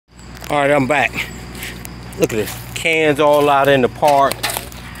Alright, I'm back. Look at this. Cans all out in the park.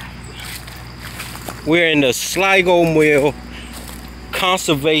 We're in the Sligo Mill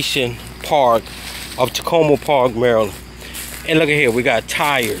Conservation Park of Takoma Park, Maryland. And look at here, we got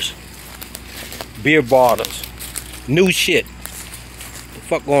tires, beer bottles, new shit. What the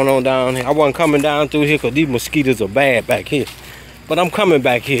fuck going on down here? I wasn't coming down through here because these mosquitoes are bad back here. But I'm coming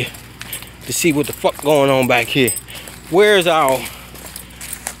back here to see what the fuck going on back here. Where's our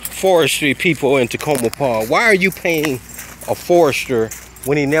forestry people in Takoma Park? Why are you paying a forester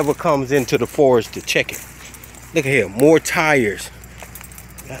when he never comes into the forest to check it? Look at here, more tires.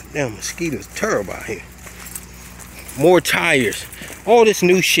 Goddamn mosquitoes, terrible out here. More tires. All this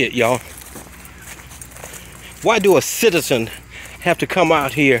new shit, y'all. Why do a citizen have to come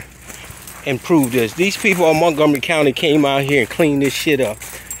out here and prove this? These people in Montgomery County came out here and cleaned this shit up.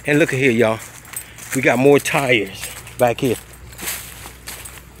 And look at here, y'all. We got more tires back here.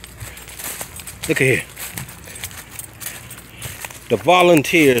 Look at here. The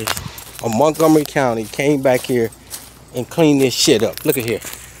volunteers of Montgomery County came back here and cleaned this shit up. Look at here.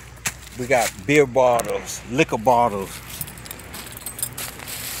 We got beer bottles, liquor bottles.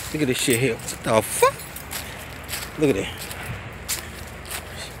 Look at this shit here. What the fuck? Look at it.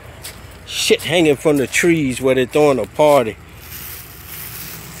 Shit hanging from the trees where they're throwing a party.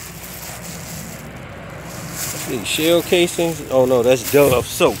 These shell casings. Oh no, that's Dove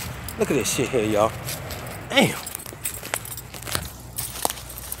soap. Look at this shit here, y'all. Damn.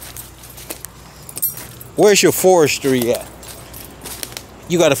 Where's your forestry at?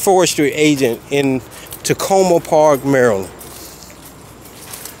 You got a forestry agent in Takoma Park, Maryland.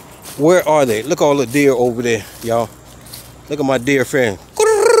 Where are they? Look at all the deer over there, y'all. Look at my deer friend.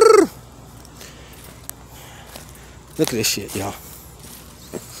 Look at this shit, y'all.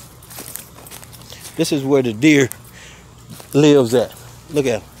 This is where the deer lives at. Look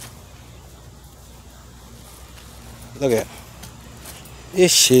at him. Look at him.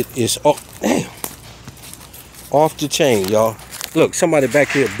 This shit is off the chain, y'all. Look, somebody back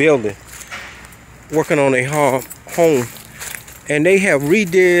here building, working on a home, and they have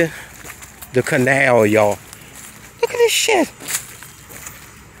redid the canal, y'all. Look at this shit.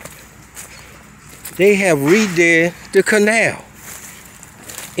 They have redid the canal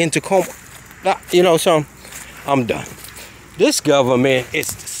in Takoma. You know something? I'm done. This government is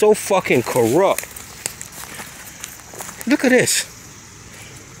so fucking corrupt. Look at this.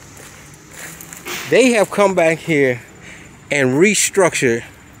 They have come back here and restructured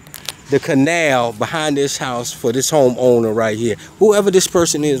the canal behind this house for this homeowner right here. Whoever this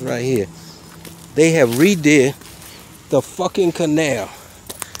person is right here. They have redid the fucking canal.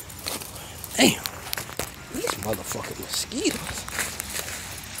 Damn. These motherfucking mosquitoes.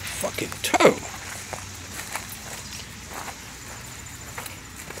 Fucking terrible.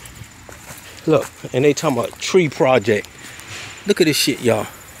 Look, and they talking about tree project. Look at this shit, y'all.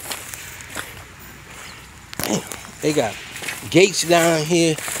 Damn. They got gates down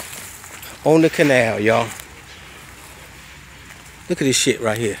here on the canal, y'all. Look at this shit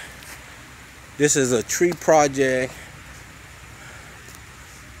right here. This is a tree project.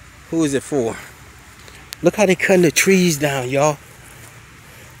 Who is it for? Look how they cutting the trees down, y'all.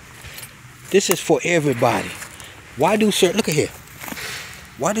 This is for everybody. Why do certain, look at here.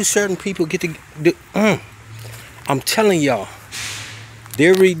 Why do certain people get to do, I'm telling y'all,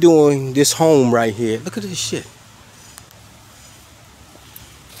 they're redoing this home right here. Look at this shit.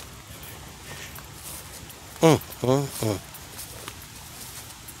 Look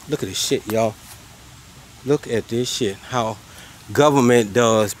at this shit, y'all. Look at this shit. How government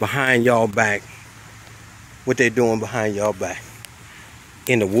does behind y'all back what they're doing behind y'all back.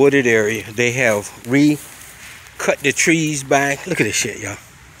 In the wooded area, they have cut the trees back. Look at this shit, y'all.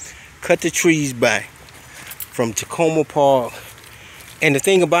 Cut the trees back from Takoma Park. And the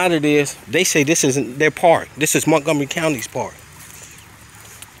thing about it is, they say this isn't their park. This is Montgomery County's park.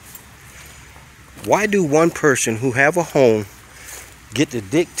 Why do one person who have a home get to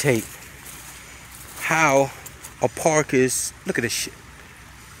dictate how a park is? Look at this shit.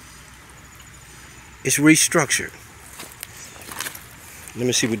 It's restructured. Let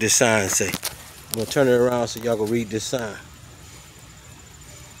me see what this sign say. I'm gonna turn it around so y'all can read this sign.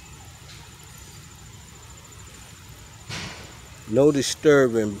 No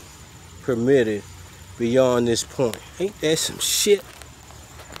disturbing permitted beyond this point. Ain't that some shit?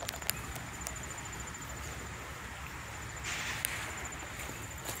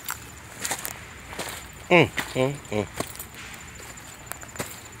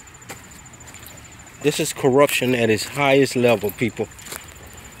 This is corruption at its highest level, people.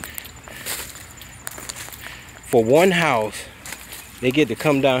 For one house they get to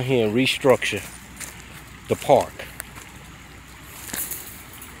come down here and restructure the park.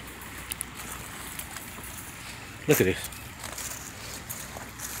 Look at this.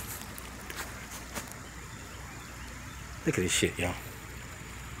 Look at this shit, y'all.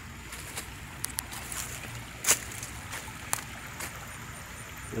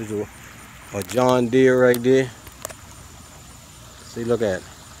 There's a John Deere right there. See, look at it.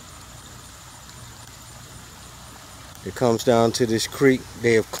 It comes down to this creek.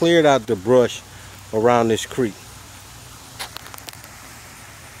 They have cleared out the brush around this creek.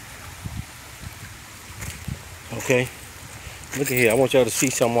 Okay, look at here. I want y'all to see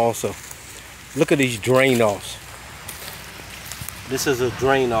something also. Look at these drain offs. This is a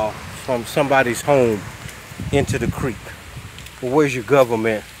drain off from somebody's home into the creek. Well, where's your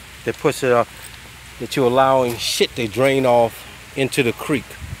government that puts it up, that you're allowing shit to drain off into the creek?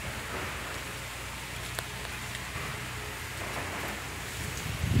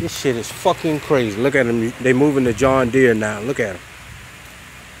 This shit is fucking crazy. Look at them. They moving the John Deere now. Look at them.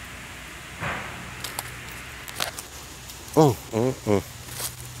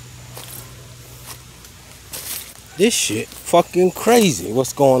 This shit fucking crazy.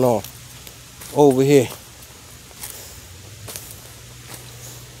 What's going on over here?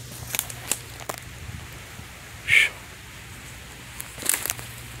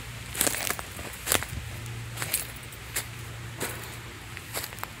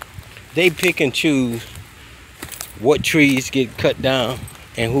 They pick and choose what trees get cut down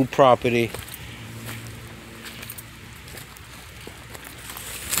and who property.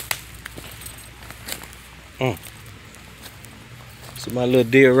 See my little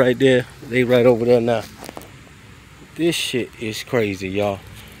deer right there? They right over there now. This shit is crazy, y'all.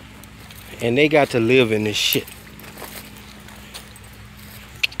 And they got to live in this shit.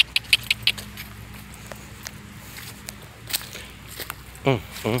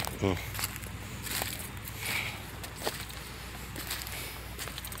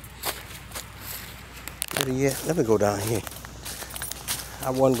 Yeah, let me go down here. I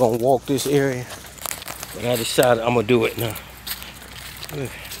wasn't gonna walk this area, but I decided I'm gonna do it now. Let me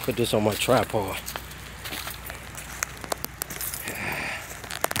put this on my tripod.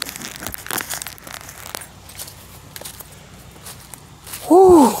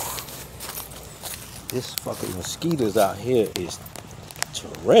 Whew! This fucking mosquitoes out here is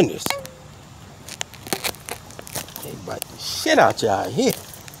horrendous. They bite the shit out y'all out here.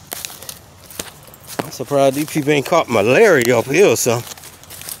 I'm surprised these people ain't caught malaria up here or something.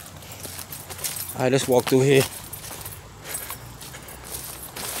 Alright, let's walk through here.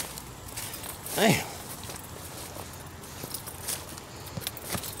 Damn.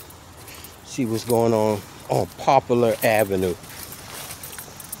 See what's going on Poplar Avenue.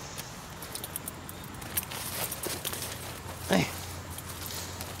 Damn.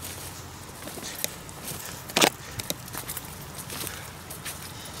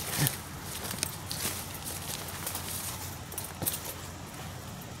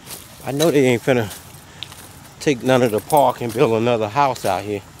 I know they ain't finna take none of the park and build another house out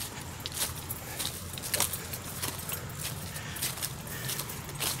here.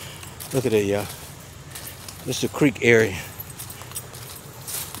 Look at it, y'all. This is the creek area.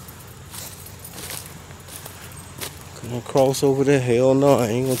 Can I cross over there? Hell no, I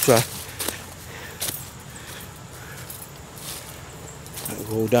ain't gonna try. I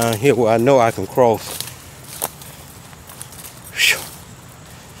go down here where I know I can cross.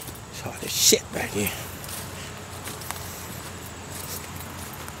 It's all this shit back here.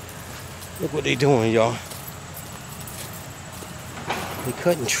 Look what they doing, y'all. They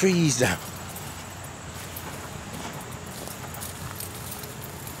cutting trees down.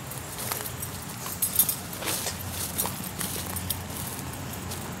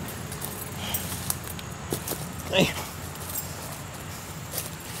 Damn.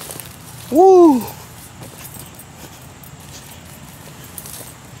 Woo!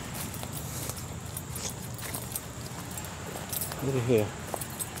 Look at here.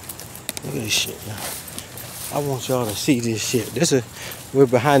 Look at this shit now. I want y'all to see this shit. We're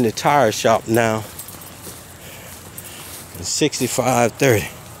behind the tire shop now. It's 6530.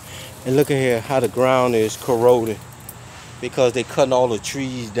 And look at here how the ground is corroding because they cutting all the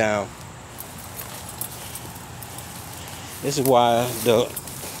trees down. This is why the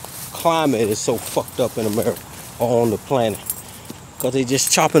climate is so fucked up in America or on the planet. Because they just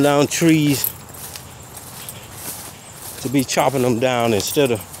chopping down trees to be chopping them down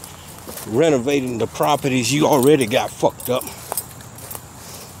instead of renovating the properties you already got fucked up.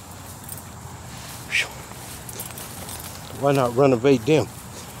 Why not renovate them?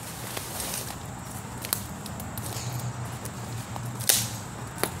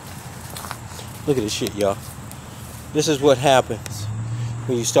 Look at this shit, y'all. This is what happens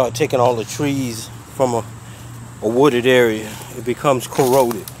when you start taking all the trees from a wooded area. It becomes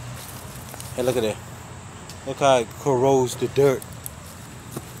corroded. Hey, look at that. Look how it corrodes the dirt.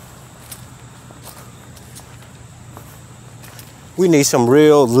 We need some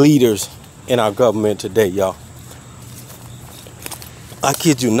real leaders in our government today, y'all. I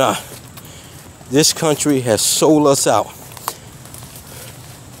kid you not. This country has sold us out.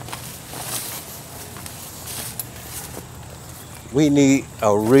 We need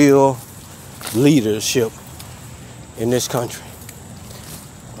a real leadership in this country.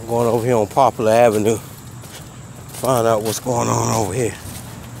 I'm going over here on Poplar Avenue. Find out what's going on over here.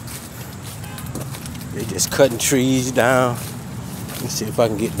 They just cutting trees down. Let me see if I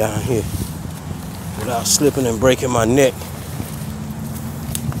can get down here without slipping and breaking my neck.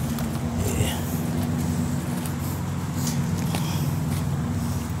 Yeah.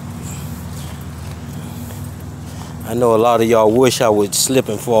 I know a lot of y'all wish I would slip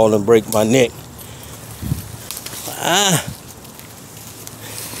and fall and break my neck.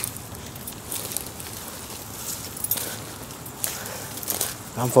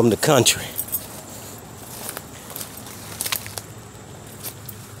 I'm from the country.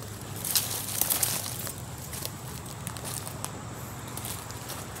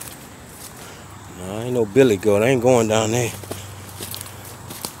 No, I ain't no billy goat. I ain't going down there.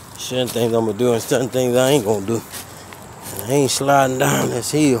 Certain things I'm gonna do and certain things I ain't gonna do. And I ain't sliding down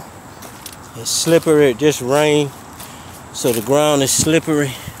this hill. It's slippery. It just rained, so the ground is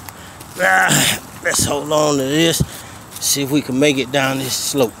slippery. Let's hold on to this. See if we can make it down this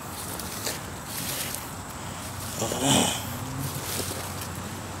slope.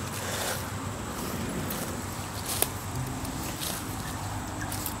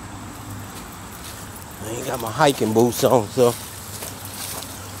 I ain't got my hiking boots on, so.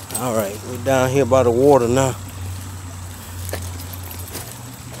 Alright, we're down here by the water now.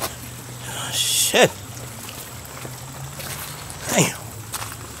 Oh, shit. Damn.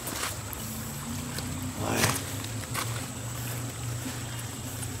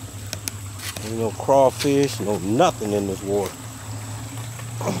 Ain't no crawfish, no nothing in this water.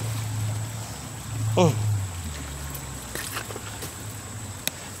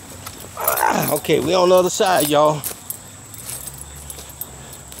 Okay, we on the other side, y'all.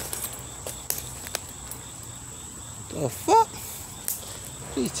 The fuck?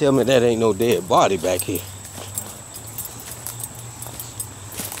 Please tell me that ain't no dead body back here.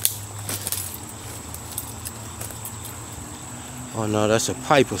 Oh no, that's a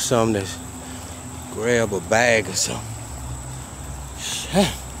pipe or something that's grab a bag or something. Shit.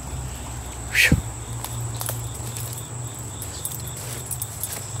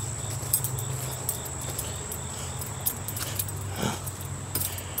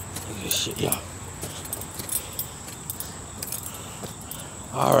 Look at this shit, y'all.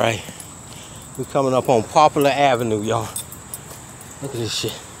 Alright. We're coming up on Poplar Avenue, y'all. Look at this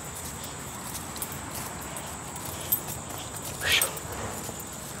shit.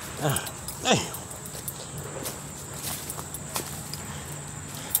 Damn.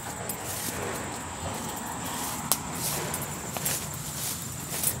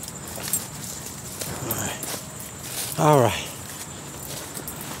 All right.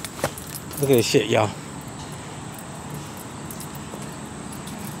 Look at this shit, y'all.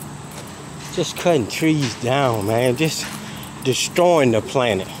 Just cutting trees down, man. Just destroying the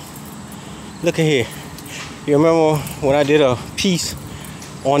planet. Look at here. You remember when I did a piece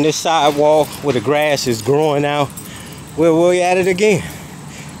on this sidewalk where the grass is growing out? We're at it again.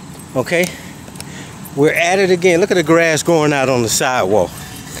 Okay? We're at it again. Look at the grass growing out on the sidewalk.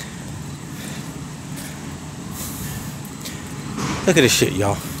 Look at this shit,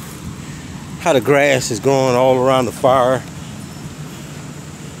 y'all. How the grass is growing all around the fire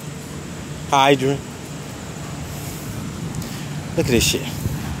hydrant. Look at this shit.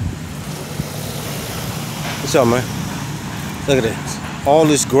 What's up, man? Look at this. All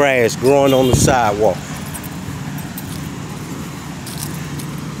this grass growing on the sidewalk.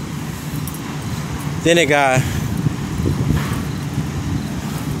 Then they got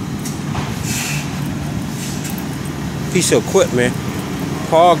piece of equipment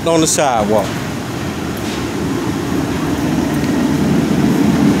parked on the sidewalk.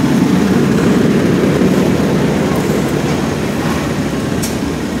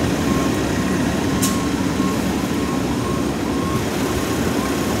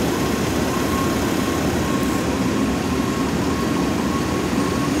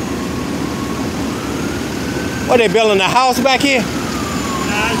 What, they building a house back here?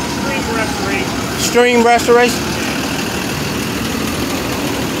 Stream restoration. Stream restoration?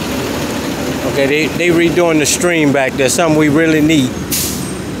 Okay, they redoing the stream back there, something we really need.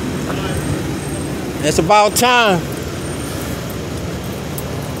 It's about time.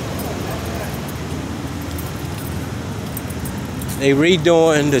 They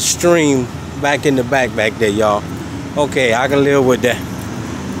redoing the stream back in the back there, y'all. Okay, I can live with that.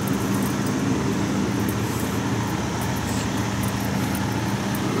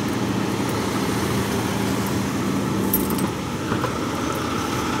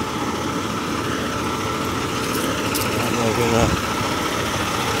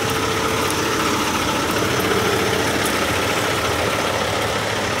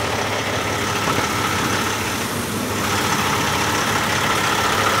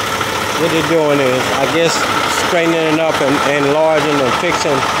 What they're doing is, I guess, straightening up and enlarging and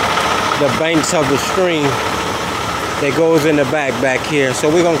fixing the banks of the stream that goes in the back here.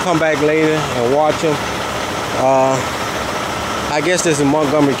 So we're gonna come back later and watch them. I guess this is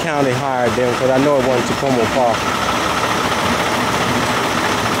Montgomery County hired them, because I know it wasn't Takoma Park.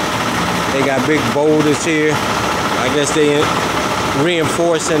 They got big boulders here. I guess they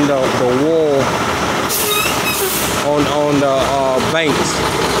reinforcing the wall on the banks.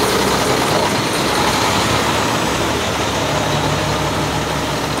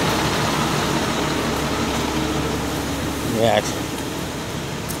 Yeah.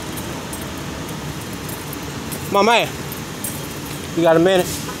 My man, you got a minute?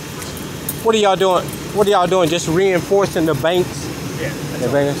 What are y'all doing? What are y'all doing? Just reinforcing the banks? Yeah. The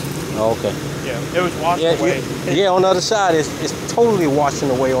banks? Oh, okay. Yeah, it was washing away. Yeah, on the other side, it's totally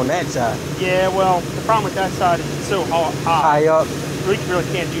washing away on that side. Yeah, well, the problem with that side is it's so high up. We really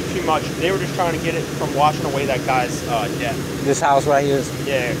can't do too much. They were just trying to get it from washing away that guy's deck. This house right here is?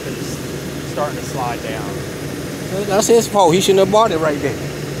 Yeah, because it's starting to slide down. That's his fault. He shouldn't have bought it right there.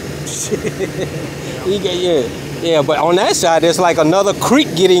 Yeah, but on that side, there's like another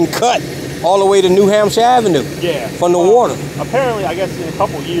creek getting cut all the way to New Hampshire Avenue. Yeah. From the water. Apparently, I guess in a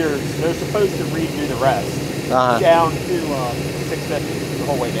couple years, they're supposed to redo the rest. Down to 650, the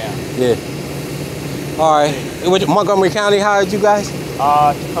whole way down. Yeah. All right. Montgomery County hired you guys?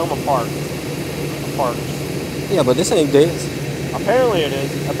 Takoma Park. Parks. Yeah, but this ain't theirs. Apparently it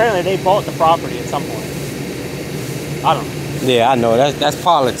is. Apparently they bought the property at some point. I don't know. Yeah, I know. That's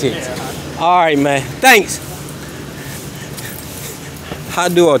politics. Yeah. All right, man. Thanks. How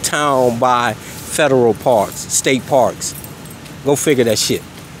do a town buy federal parks, state parks? Go figure that shit.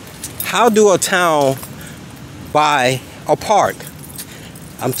 How do a town buy a park?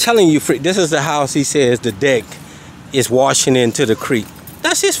 I'm telling you, this is the house he says the deck is washing into the creek.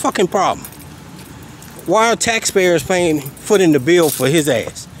 That's his fucking problem. Why are taxpayers footing the bill for his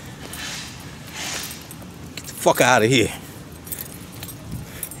ass? Get the fuck out of here.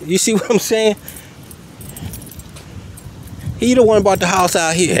 You see what I'm saying? He the one bought the house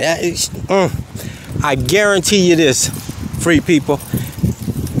out here. I guarantee you this, free people.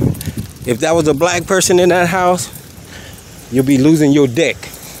 If that was a black person in that house, you'll be losing your deck.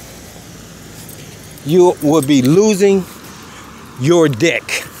 You will be losing your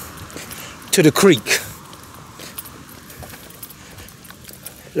deck to the creek.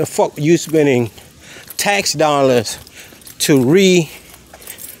 The fuck you spending tax dollars to re-fortify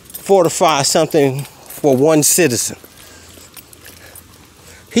something for one citizen?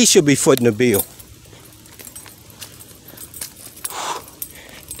 He should be footing the bill.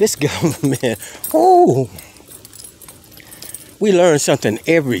 This government, oh, we learn something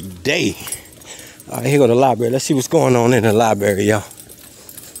every day. All right, here go the library. Let's see what's going on in the library, y'all.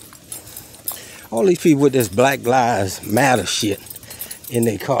 All these people with this Black Lives Matter shit in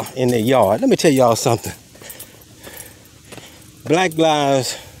their car, in their yard. Let me tell y'all something. Black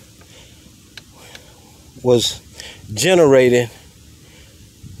Lives was generated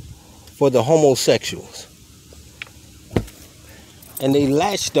for the homosexuals. And they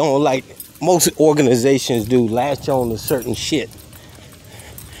latched on, like most organizations do, latch on to certain shit.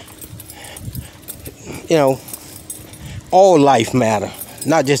 You know, all life matter,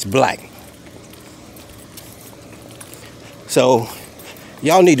 not just black. So,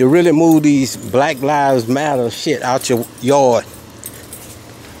 y'all need to really move these Black Lives Matter shit out your yard.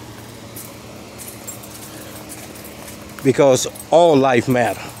 Because all life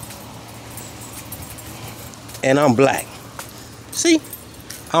matter. And I'm black. See?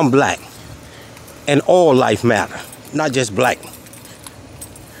 I'm black. And all life matter, not just black.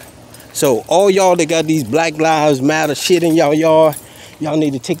 So all y'all that got these Black Lives Matter shit in y'all yard, y'all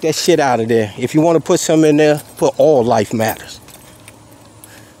need to take that shit out of there. If you want to put some in there, put all life matters.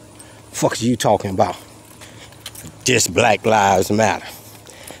 Fuck are you talking about? Just Black Lives Matter.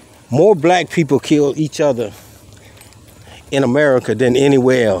 More black people kill each other in America than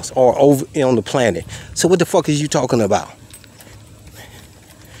anywhere else or over on the planet. So what the fuck is you talking about?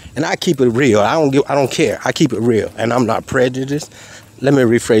 And I keep it real. I don't care. I keep it real. And I'm not prejudiced. Let me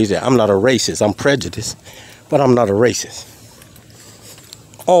rephrase that. I'm not a racist. I'm prejudiced, but I'm not a racist.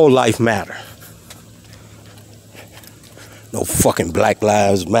 All life matter. No fucking Black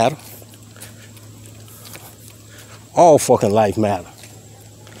Lives Matter. All fucking life matter.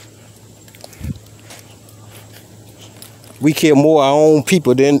 We kill more our own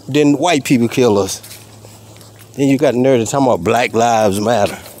people than white people kill us. Then you got the nerve to talk about Black Lives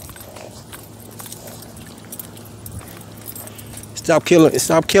Matter. Stop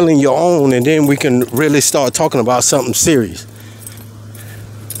killing your own, and then we can really start talking about something serious.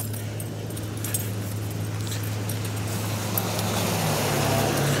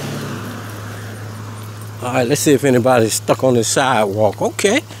 All right, let's see if anybody's stuck on the sidewalk.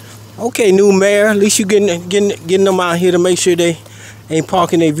 Okay, new mayor. At least you getting them out here to make sure they ain't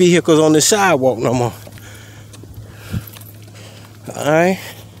parking their vehicles on the sidewalk no more. All right.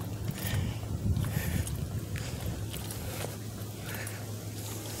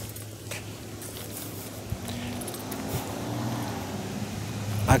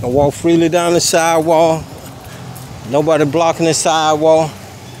 I can walk freely down the sidewalk. Nobody blocking the sidewalk.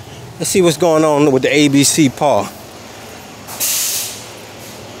 Let's see what's going on with the ABC Park.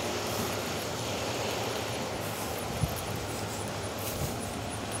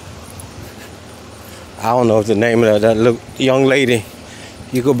 I don't know if the name of that young lady,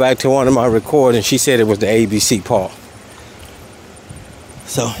 you go back to one of my recordings, she said it was the ABC Park.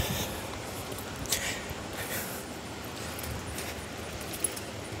 So,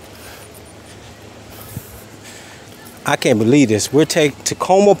 I can't believe this. We're taking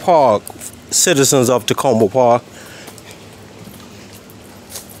Takoma Park, citizens of Takoma Park.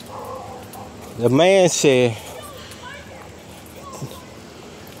 The man said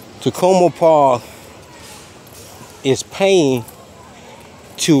Takoma Park is paying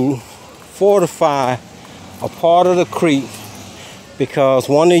to fortify a part of the creek because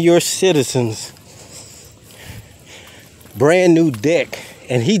one of your citizens brand new deck,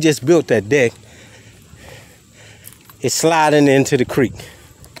 and he just built that deck, is sliding into the creek.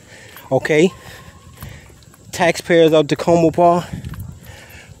 Okay, taxpayers of Takoma Park,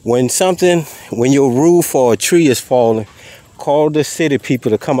 when your roof or a tree is falling, call the city people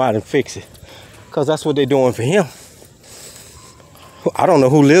to come out and fix it, because that's what they're doing for him. I don't know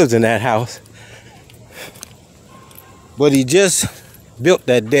who lives in that house, but he just built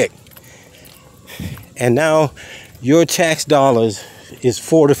that deck, and now your tax dollars is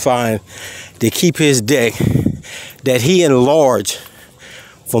fortifying to keep his deck that he enlarged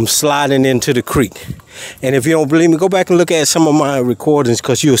from sliding into the creek. And if you don't believe me, go back and look at some of my recordings,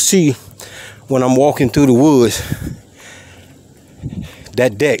 because you'll see when I'm walking through the woods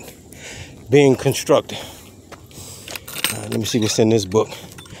that deck being constructed. Let me see what's in this book.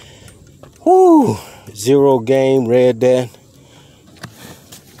 Whoo! Zero game, read that.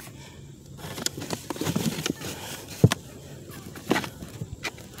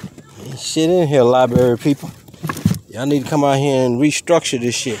 Ain't shit in here, library people. Y'all need to come out here and restructure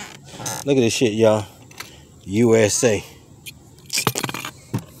this shit. Look at this shit, y'all. USA.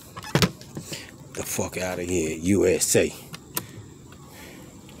 The fuck out of here, USA.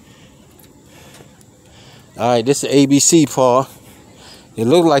 Alright, this is ABC Park. It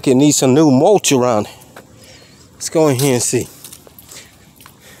looks like it needs some new mulch around it. Let's go in here and see.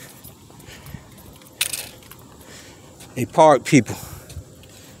 Hey, park people.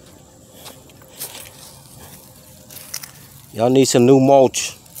 Y'all need some new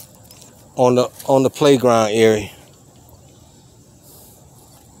mulch on the playground area.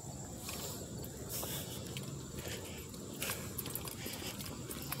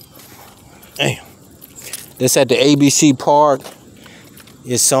 Damn. This at the ABC Park.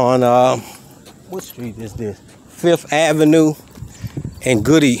 It's on what street is this? 5th Avenue and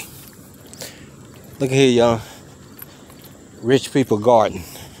Goody. Look here, y'all. Rich people garden.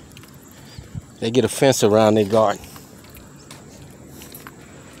 They get a fence around their garden.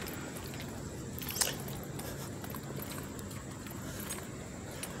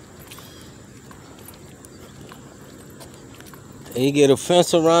 They get a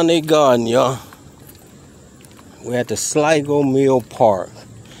fence around their garden, y'all. We're at the Sligo Mill Park.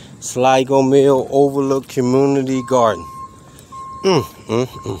 Sligo Mill Overlook Community Garden.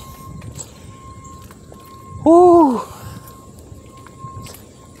 Whoo!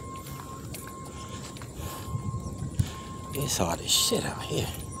 It's hard as shit out here.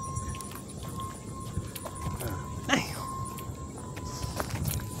 Damn.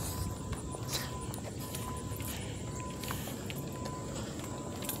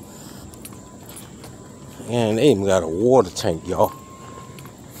 And they even got a water tank, y'all.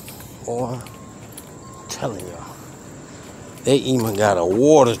 Boy, I'm telling y'all. They even got a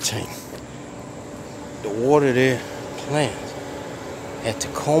water tank. The water there plants at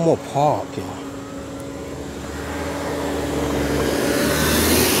Takoma Park, y'all.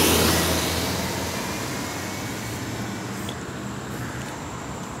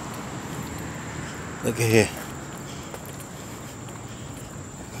 Look at here.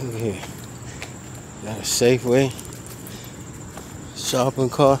 Look at here. Got a Safeway shopping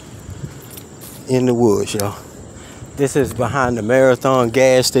cart in the woods, y'all. This is behind the Marathon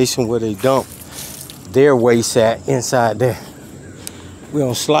gas station where they dump their waste at inside there. We're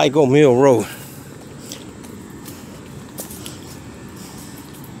on Sligo Mill Road.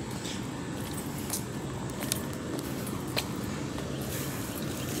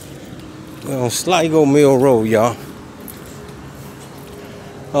 We're on Sligo Mill Road, y'all.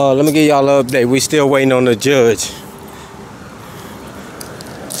 Let me give y'all an update. We still waiting on the judge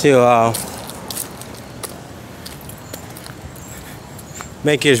till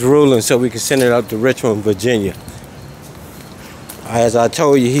make his ruling so we can send it up to Richmond, Virginia. As I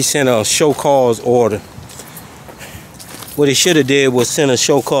told you, he sent a show cause order. What he should have did was send a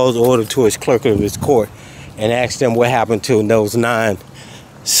show cause order to his clerk of his court and ask them what happened to those 9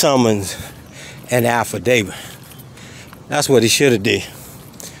 summons and affidavit. That's what he should have did.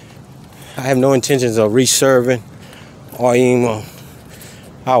 I have no intentions of reserving or even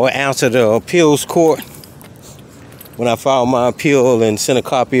I will answer the appeals court when I file my appeal and send a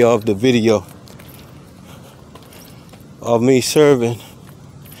copy of the video of me serving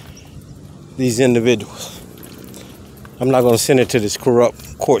these individuals. I'm not going to send it to this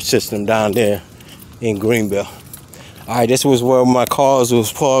corrupt court system down there in Greenbelt. All right, this was where my cars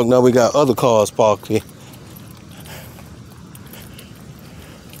was parked. Now we got other cars parked here.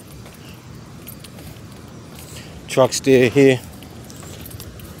 Truck still here.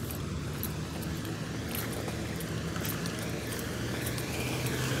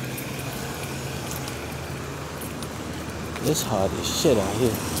 It's hot as shit out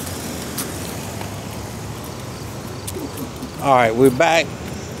here. All right, we're back.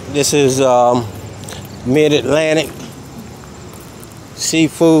 This is Mid-Atlantic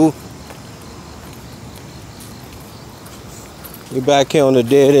Seafood. We're back here on the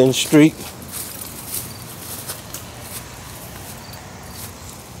dead end street.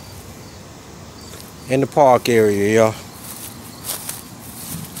 In the park area, y'all.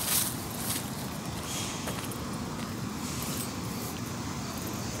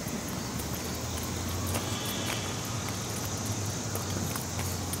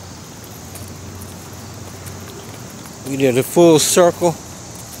 We did a full circle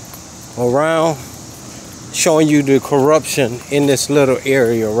around showing you the corruption in this little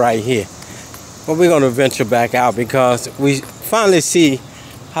area right here. But we're going to venture back out because we finally see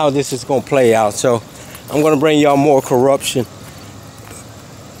how this is going to play out. So I'm going to bring y'all more corruption.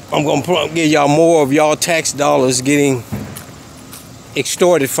 I'm going to give y'all more of y'all tax dollars getting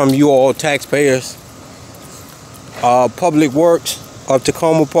extorted from you all taxpayers. Public Works of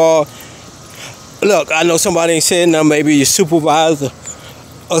Takoma Park. Look, I know somebody ain't saying nothing, maybe your supervisor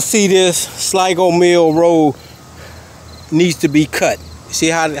or see this. Sligo Mill Road needs to be cut. See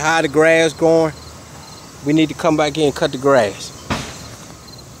how the grass going? We need to come back here and cut the grass.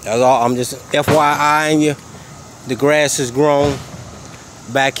 That's all. I'm just FYIing you. The grass is grown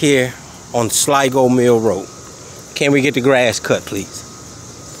back here on Sligo Mill Road. Can we get the grass cut,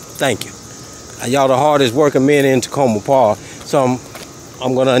 please? Thank you. Y'all the hardest working men in Takoma Park. So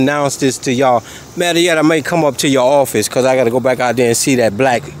I'm going to announce this to y'all. Matter yet, I may come up to your office because I got to go back out there and see that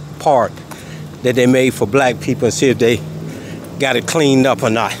black park that they made for black people and see if they got it cleaned up or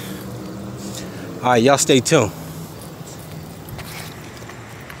not. All right, y'all stay tuned.